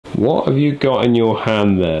What have you got in your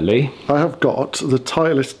hand there, Lee? I have got the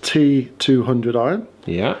Titleist T200 iron.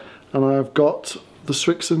 Yeah. And I have got the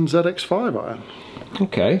Srixon ZX5 iron.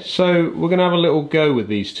 Okay, so we're going to have a little go with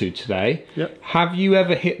these two today. Yep. Have you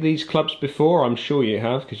ever hit these clubs before? I'm sure you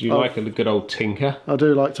have, because you like a good old tinker. I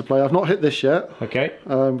do like to play. I've not hit this yet. Okay.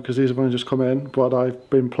 Because these have only just come in, but I've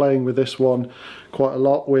been playing with this one quite a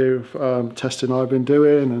lot with testing I've been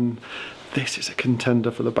doing, and this is a contender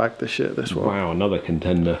for the bag this year, this one. Wow, another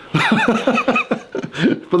contender.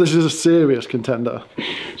 But this is a serious contender.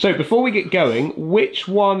 So before we get going, which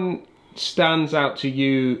one stands out to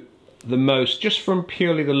you the most, just from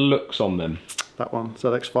purely the looks on them? That one,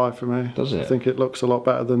 ZX5 for me. Does it? I think it looks a lot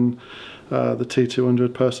better than the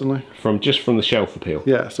T200 personally. Just from the shelf appeal?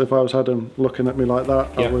 Yeah, so if I was had them looking at me like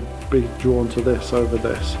that, I would be drawn to this over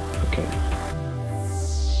this. Okay.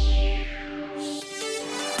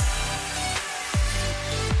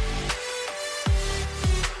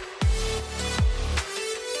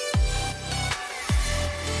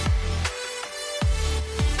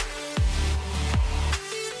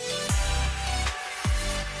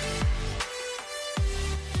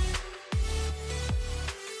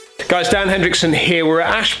 Guys, Dan Hendriksen here. We're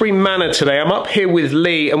at Ashbury Manor today. I'm up here with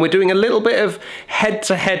Lee and we're doing a little bit of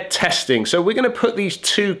head-to-head testing. So we're going to put these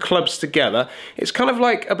two clubs together. It's kind of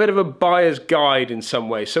like a bit of a buyer's guide in some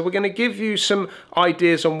way. So we're going to give you some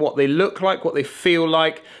ideas on what they look like, what they feel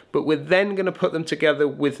like, but we're then going to put them together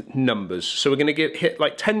with numbers. So we're going to hit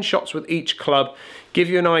like 10 shots with each club, give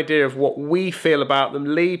you an idea of what we feel about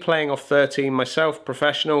them. Lee playing off 13, myself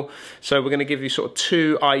professional. So we're going to give you sort of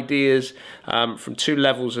two ideas from two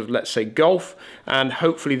levels of, let's say, golf, and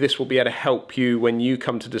hopefully this will be able to help you when you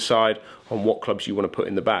come to decide on what clubs you want to put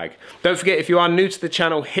in the bag. Don't forget, if you are new to the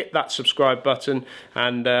channel, hit that subscribe button,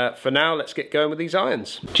 and for now, let's get going with these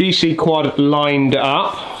irons. GC quad lined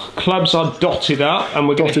up, clubs are dotted up, and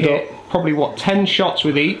we're going to hit probably, what, 10 shots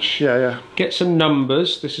with each? Yeah. Get some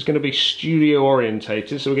numbers. This is going to be studio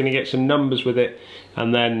orientated, so we're going to get some numbers with it,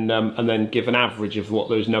 and then give an average of what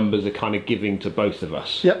those numbers are kind of giving to both of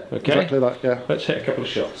us. Yep, okay? Exactly that, yeah. Let's hit a couple of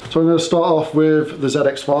shots. So I'm going to start off with the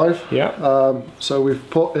ZX5. Yeah. So we've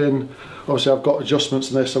put in, obviously I've got adjustments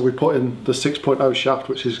in this, so we put in the 6.0 shaft,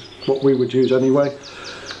 which is what we would use anyway.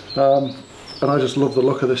 And I just love the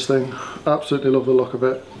look of this thing. Absolutely love the look of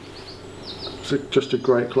it. It's just a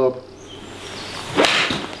great club.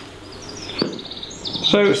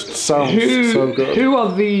 So just sounds so good. Who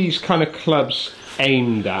are these kind of clubs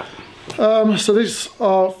aimed at? So these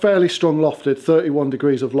are fairly strong lofted, 31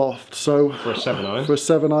 degrees of loft. So for a 7-iron? For a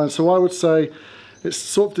 7-iron. So I would say it's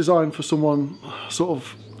sort of designed for someone sort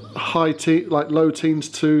of like low teens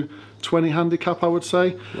to 20 handicap, I would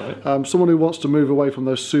say. Right. Someone who wants to move away from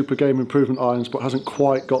those super game improvement irons but hasn't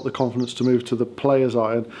quite got the confidence to move to the player's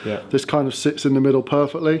iron. Yeah. This kind of sits in the middle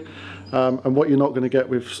perfectly. And what you're not going to get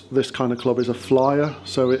with this kind of club is a flyer,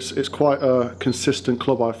 so it's quite a consistent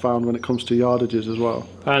club, I found, when it comes to yardages as well.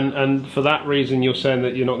 And for that reason, you're saying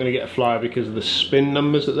that you're not going to get a flyer because of the spin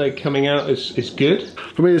numbers that they're coming out is good?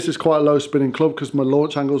 For me, this is quite a low spinning club because my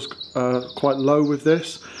launch angle's quite low with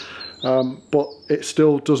this, but it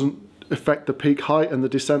still doesn't affect the peak height and the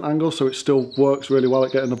descent angle, so it still works really well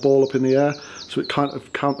at getting the ball up in the air, so it kind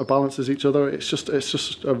of counterbalances each other. It's just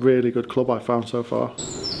a really good club, I found so far.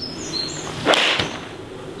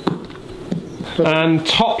 And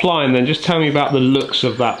top line then, just tell me about the looks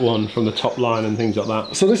of that one from the top line and things like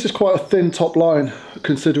that. So this is quite a thin top line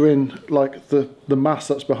considering like the mass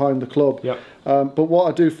that's behind the club. Yep. But what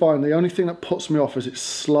I do find, the only thing that puts me off is it's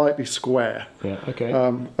slightly square. Yeah, okay.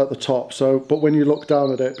 At the top. So, but when you look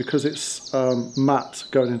down at it, because it's matte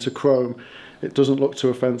going into chrome, it doesn't look too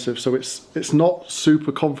offensive. So it's not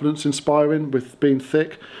super confidence inspiring with being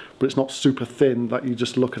thick, but it's not super thin that you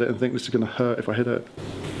just look at it and think this is going to hurt if I hit it.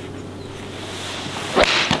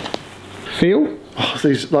 Feel? Oh,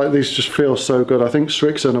 these just feel so good. I think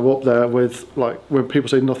Srixon are up there with, like, when people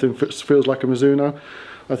say nothing feels like a Mizuno,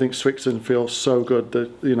 I think Srixon feels so good. The,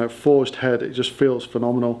 you know, forged head, it just feels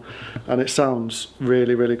phenomenal, and it sounds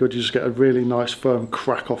really, really good. You just get a really nice firm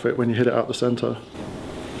crack off it when you hit it out the centre.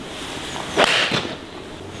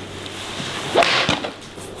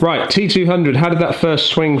 Right, T200. How did that first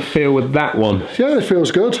swing feel with that one? Yeah, it feels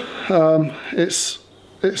good.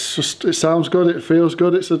 It sounds good, it feels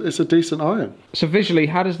good, it's a decent iron. So visually,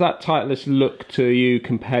 how does that Titleist look to you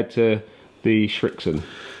compared to the Srixon?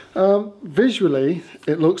 Visually,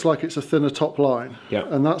 it looks like it's a thinner top line. Yeah.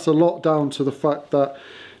 And that's a lot down to the fact that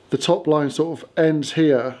the top line sort of ends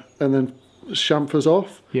here and then chamfers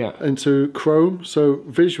off into chrome. So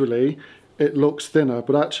visually, it looks thinner,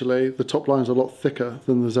 but actually the top line's a lot thicker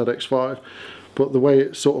than the ZX5. But the way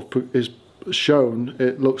it sort of is shown,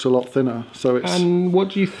 it looks a lot thinner. So it's. And what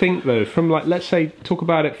do you think though, from like, let's say, talk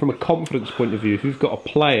about it from a confidence point of view, if you've got a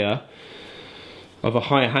player of a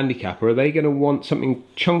higher handicap, are they going to want something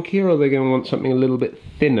chunkier, or are they going to want something a little bit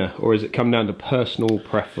thinner, or is it come down to personal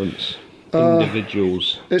preference,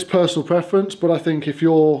 individuals? It's personal preference, but I think if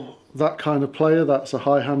you're that kind of player that's a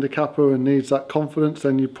high handicapper and needs that confidence,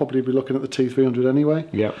 then you'd probably be looking at the T300 anyway.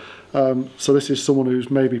 Yeah. So this is someone who's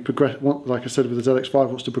maybe like I said with the ZX5,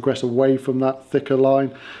 wants to progress away from that thicker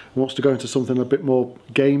line and wants to go into something a bit more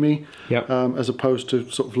gamey, yep. As opposed to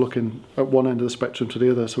sort of looking at one end of the spectrum to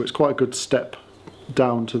the other. So it's quite a good step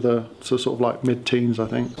down to sort of like mid-teens, I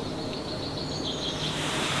think.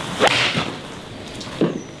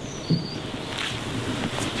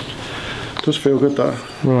 Does feel good though.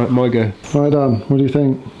 Right, my go. Right, Dan, what do you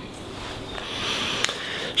think?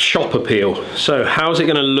 Shop appeal. So how's it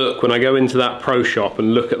going to look when I go into that pro shop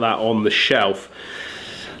and look at that on the shelf?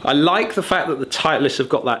 I like the fact that the Titleist have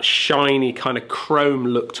got that shiny kind of chrome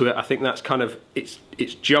look to it. I think that's kind of, it's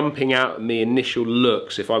jumping out at me initial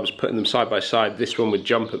looks. If I was putting them side by side, this one would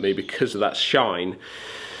jump at me because of that shine.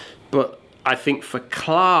 But I think for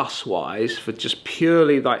class wise, for just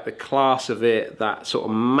purely like the class of it, that sort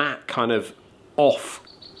of matte kind of off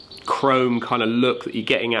chrome kind of look that you're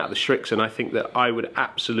getting out of the Srixon, I think that I would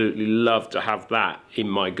absolutely love to have that in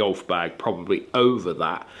my golf bag, probably over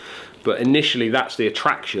that. But initially that's the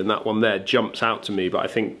attraction, that one there jumps out to me, but I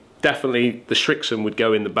think definitely the Srixon would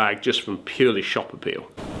go in the bag just from purely shop appeal.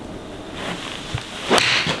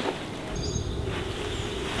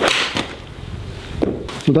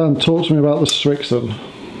 So Dan, talk to me about the Srixon.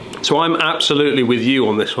 So I'm absolutely with you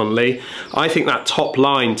on this one, Lee. I think that top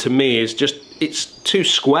line to me is just, it's too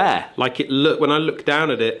square. Like when I look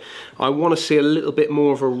down at it, I want to see a little bit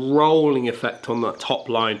more of a rolling effect on that top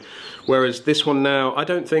line. Whereas this one now, I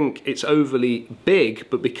don't think it's overly big,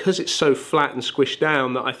 but because it's so flat and squished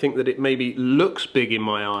down, that I think that it maybe looks big in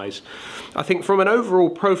my eyes. I think from an overall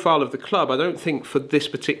profile of the club, I don't think for this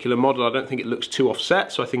particular model, I don't think it looks too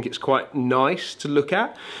offset, so I think it's quite nice to look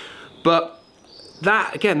at. But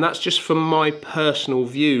that, again, that's just from my personal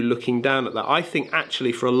view looking down at that. I think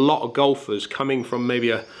actually for a lot of golfers coming from maybe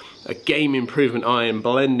a game improvement iron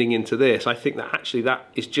blending into this, I think that actually that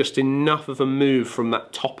is just enough of a move from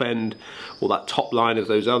that top end or that top line of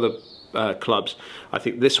those other clubs. I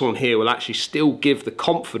think this one here will actually still give the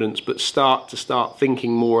confidence, but start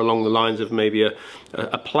thinking more along the lines of maybe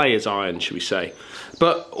a player's iron, should we say.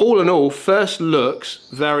 But all in all, first looks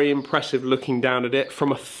very impressive looking down at it.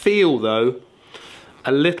 From a feel though,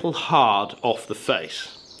 a little hard off the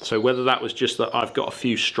face. So whether that was just that I've got a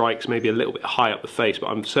few strikes maybe a little bit high up the face, but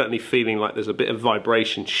I'm certainly feeling like there's a bit of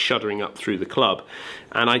vibration shuddering up through the club.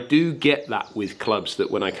 And I do get that with clubs, that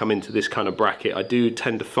when I come into this kind of bracket, I do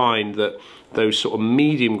tend to find that those sort of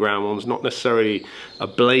medium ground ones, not necessarily a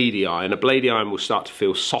bladey iron. A bladey iron will start to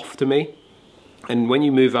feel soft to me. And when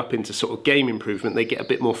you move up into sort of game improvement, they get a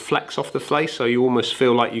bit more flex off the face, so you almost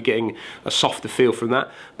feel like you're getting a softer feel from that.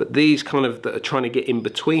 But these kind of that are trying to get in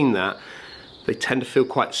between that, they tend to feel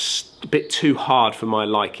quite a bit too hard for my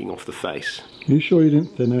liking off the face. Are you sure you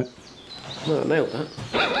didn't thin it? No, I nailed that.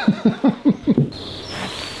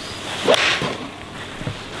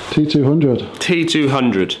 T200.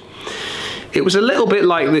 T200. It was a little bit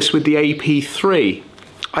like this with the AP3.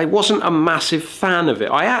 I wasn't a massive fan of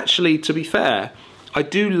it. I actually, to be fair, I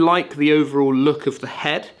do like the overall look of the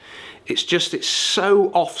head. It's just, it's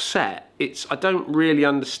so offset. I don't really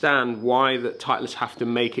understand why that Titleist have to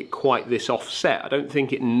make it quite this offset. I don't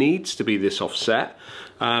think it needs to be this offset.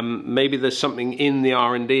 Maybe there's something in the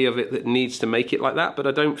R&D of it that needs to make it like that, but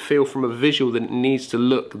I don't feel from a visual that it needs to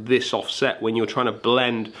look this offset when you're trying to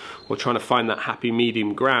blend or trying to find that happy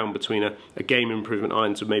medium ground between a game improvement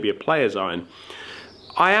iron to maybe a player's iron.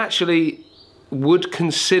 I actually would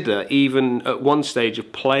consider even at one stage of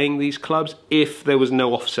playing these clubs if there was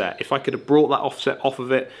no offset. If I could have brought that offset off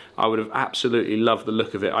of it, I would have absolutely loved the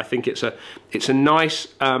look of it. I think it's a nice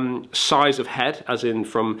size of head, as in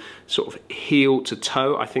from sort of heel to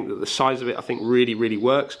toe. I think that the size of it, I think really, really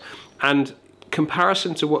works. And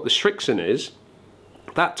comparison to what the Srixon is,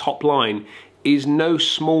 that top line is no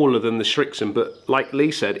smaller than the Srixon, but like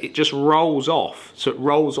Lee said, it just rolls off. So it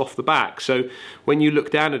rolls off the back. So when you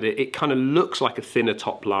look down at it, it kind of looks like a thinner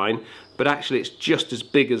top line, but actually it's just as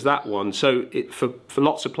big as that one. So for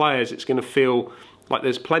lots of players, it's going to feel like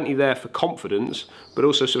there's plenty there for confidence, but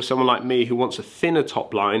also for someone like me who wants a thinner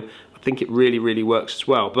top line, I think it really, really works as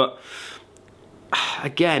well. But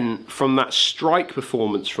again, from that strike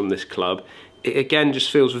performance from this club, it again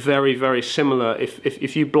just feels very, very similar.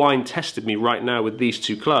 If you blind tested me right now with these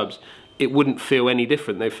two clubs, it wouldn't feel any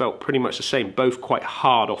different. They felt pretty much the same, both quite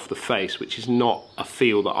hard off the face, which is not a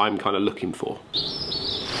feel that I'm kind of looking for.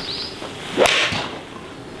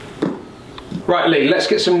 Right, Lee, let's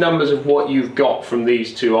get some numbers of what you've got from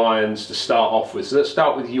these two irons to start off with. So let's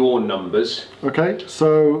start with your numbers. Okay,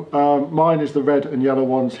 so mine is the red and yellow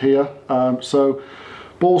ones here. So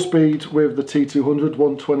ball speed with the T200,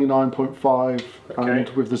 129.5, and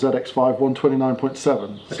with the ZX5,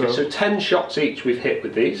 129.7. Okay, so 10 shots each we've hit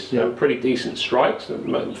with these. Yeah. Pretty decent strikes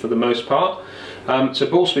for the most part. So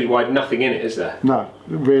ball speed wide, nothing in it, is there? No,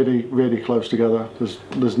 really, really close together.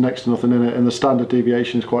 There's next to nothing in it, and the standard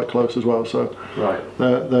deviation is quite close as well. So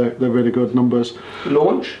they're really good numbers.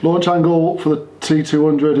 Launch angle for the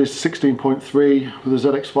T200 is 16.3. With the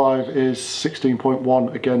ZX5 is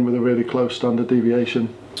 16.1. Again, with a really close standard deviation.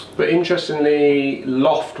 But interestingly,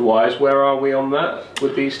 loft-wise, where are we on that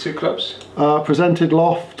with these two clubs? Presented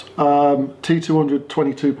loft, T200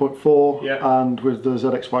 22.4, and with the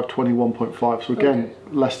ZX5 21.5. So again,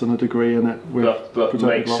 less than a degree in it. But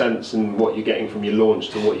makes sense in what you're getting from your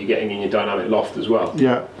launch to what you're getting in your dynamic loft as well.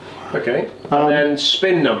 Yeah. Okay. And then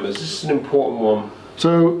spin numbers. This is an important one.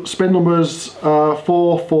 So spin numbers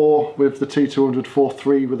 4.4 with the T200,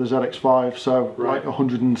 4.3 with the ZX5. So like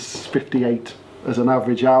 158. As an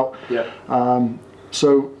average out. Yeah.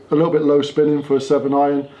 So a little bit low spinning for a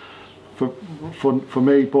 7-iron for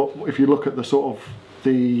me, but if you look at the sort of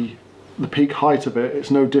the peak height of it, it's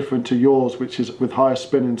no different to yours, which is with higher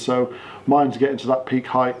spinning. So mine's getting to that peak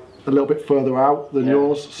height a little bit further out than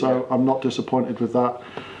yours, so I'm not disappointed with that.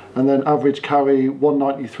 And then average carry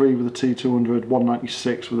 193 with the T200,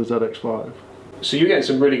 196 with the ZX5. So you're getting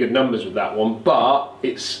some really good numbers with that one, but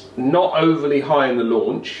it's not overly high in the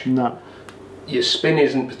launch. No. Your spin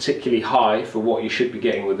isn't particularly high for what you should be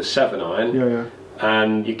getting with a 7-iron.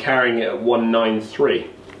 And you're carrying it at 193.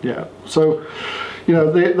 Yeah. So, you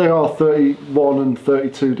know, they are 31 and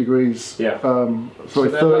 32 degrees. Yeah.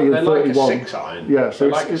 Sorry, so 30 and 31. Like a 6-iron. Yeah. So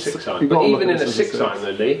like a 6-iron. But even in a 6-iron,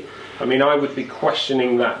 though, Lee, I mean, I would be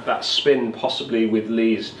questioning that spin possibly with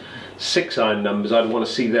Lee's 6-iron numbers. I'd want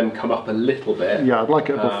to see them come up a little bit. Yeah, I'd like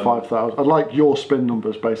it above 5,000. I'd like your spin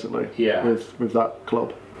numbers basically. Yeah. With that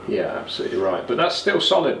club. Yeah, absolutely right. But that's still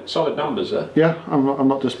solid numbers, huh? Yeah, I'm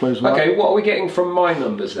not displeased with that. Okay, what are we getting from my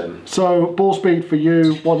numbers then? So ball speed for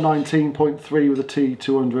you, 119.3 with a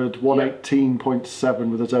T200, 118.7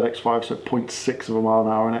 with a ZX5, so 0.6 of a mile an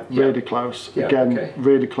hour in it. Really close. Again,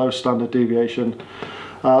 really close standard deviation.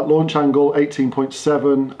 Launch angle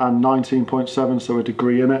 18.7 and 19.7, so a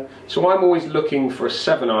degree in it. So I'm always looking for a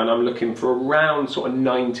 7-iron. I'm looking for around sort of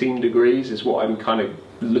 19 degrees is what I'm kind of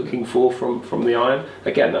looking for from the iron.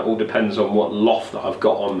 Again, that all depends on what loft that I've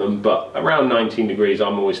got on them, but around 19 degrees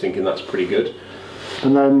I'm always thinking that's pretty good.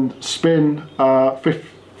 And then spin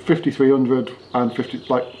 5300 and 50,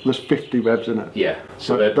 like there's 50 revs in it. Yeah,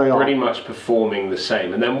 so they're pretty much performing the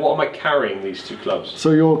same. And then what am I carrying these two clubs?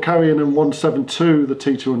 So you're carrying in 172 the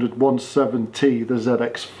T200, 170 the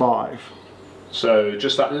ZX5. So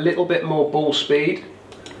just that little bit more ball speed.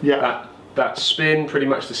 Yeah. That spin pretty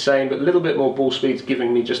much the same, but a little bit more ball speed's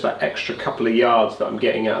giving me just that extra couple of yards that I'm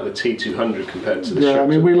getting out of the T200 compared to the I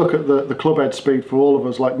mean, we look at the club head speed for all of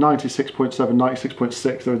us, like 96.7,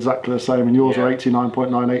 96.6, they're exactly the same, and yours are 89.9,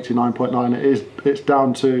 89.9. It's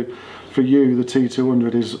down to, for you, the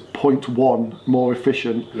T200 is 0.1 more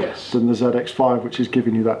efficient than the ZX5, which is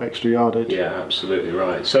giving you that extra yardage. Yeah, absolutely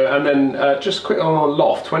right. So, and then just quick on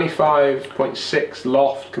loft, 25.6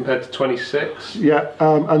 loft compared to 26. Yeah,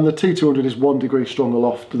 and the T200 is 1 degree stronger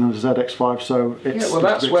loft than the ZX5, so it's well,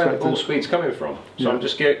 that's where the ball speed's coming from. So I'm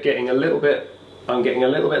just getting a little bit. I'm getting a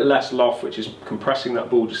little bit less loft, which is compressing that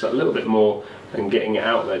ball just a little bit more and getting it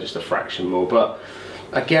out there just a fraction more. But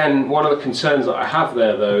again, one of the concerns that I have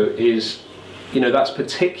there though is, you know, that's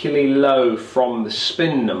particularly low from the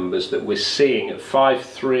spin numbers that we're seeing at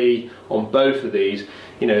 5.3 on both of these.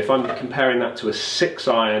 You know, if I'm comparing that to a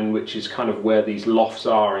 6-iron, which is kind of where these lofts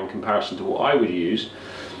are in comparison to what I would use,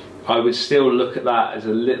 I would still look at that as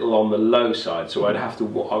a little on the low side. So I'd have to,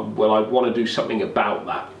 well, I'd want to do something about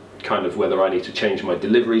that. Kind of whether I need to change my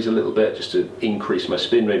deliveries a little bit just to increase my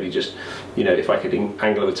spin, maybe just, you know, if I could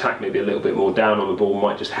angle of attack maybe a little bit more down on the ball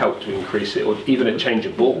might just help to increase it, or even a change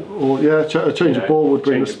of ball. Or a change of ball would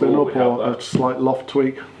bring the spin up, or a slight loft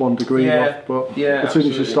tweak, 1 degree loft, but as soon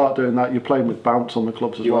as you start doing that, you're playing with bounce on the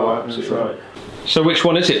clubs as well. Absolutely right. So which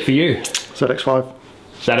one is it for you? ZX5.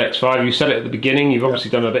 ZX5, you said it at the beginning, you've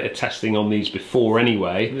obviously done a bit of testing on these before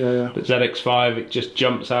anyway, but ZX5, it just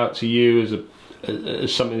jumps out to you as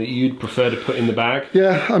as something that you'd prefer to put in the bag?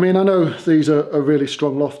 Yeah, I mean, I know these are really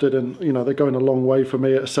strong lofted, and you know they're going a long way for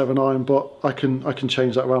me at a 7 iron, but I can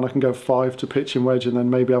change that around. I can go 5 to pitching wedge, and then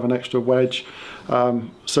maybe have an extra wedge.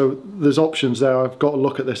 So there's options there. I've got to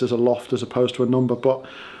look at this as a loft as opposed to a number, but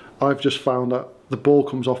I've just found that the ball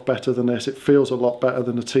comes off better than this. It feels a lot better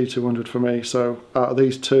than the T200 for me. So out of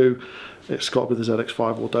these two, it's got to be the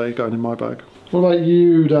ZX5 all day going in my bag. What about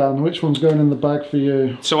you, Dan? Which one's going in the bag for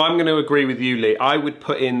you? So I'm going to agree with you, Lee. I would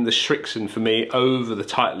put in the Srixon for me over the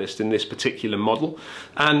Titleist in this particular model,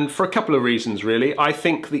 and for a couple of reasons really. I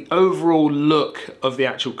think the overall look of the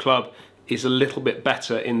actual club is a little bit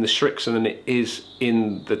better in the Srixon than it is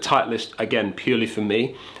in the Titleist, again purely for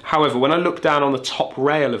me. However, when I look down on the top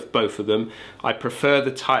rail of both of them, I prefer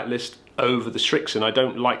the Titleist over the Srixon. I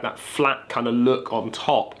don't like that flat kind of look on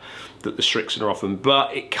top that the Srixon are often,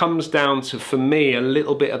 but it comes down to, for me, a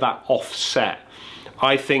little bit of that offset.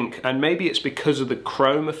 I think, and maybe it's because of the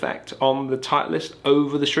chrome effect on the Titleist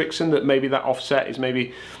over the Srixon, that maybe that offset is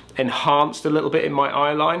maybe enhanced a little bit in my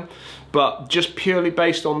eye line. But just purely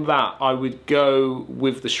based on that, I would go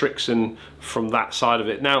with the Srixon from that side of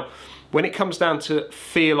it. Now, when it comes down to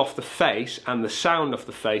feel off the face and the sound off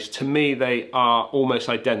the face, to me they are almost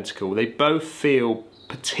identical. They both feel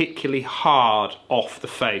particularly hard off the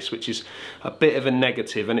face, which is a bit of a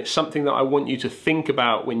negative, and it's something that I want you to think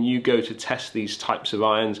about when you go to test these types of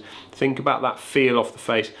irons. Think about that feel off the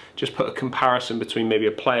face. Just put a comparison between maybe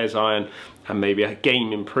a player's iron and maybe a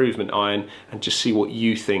game improvement iron, and just see what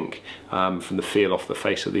you think from the feel off the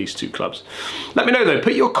face of these two clubs. Let me know though,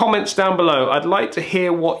 put your comments down below. I'd like to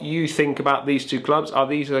hear what you think about these two clubs. Are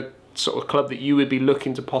these a sort of club that you would be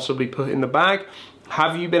looking to possibly put in the bag?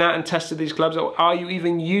 Have you been out and tested these clubs, or are you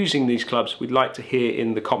even using these clubs? We'd like to hear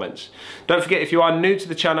in the comments. Don't forget, if you are new to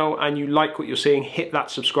the channel and you like what you're seeing, hit that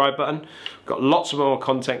subscribe button. We've got lots of more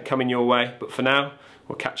content coming your way, but for now,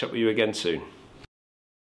 we'll catch up with you again soon.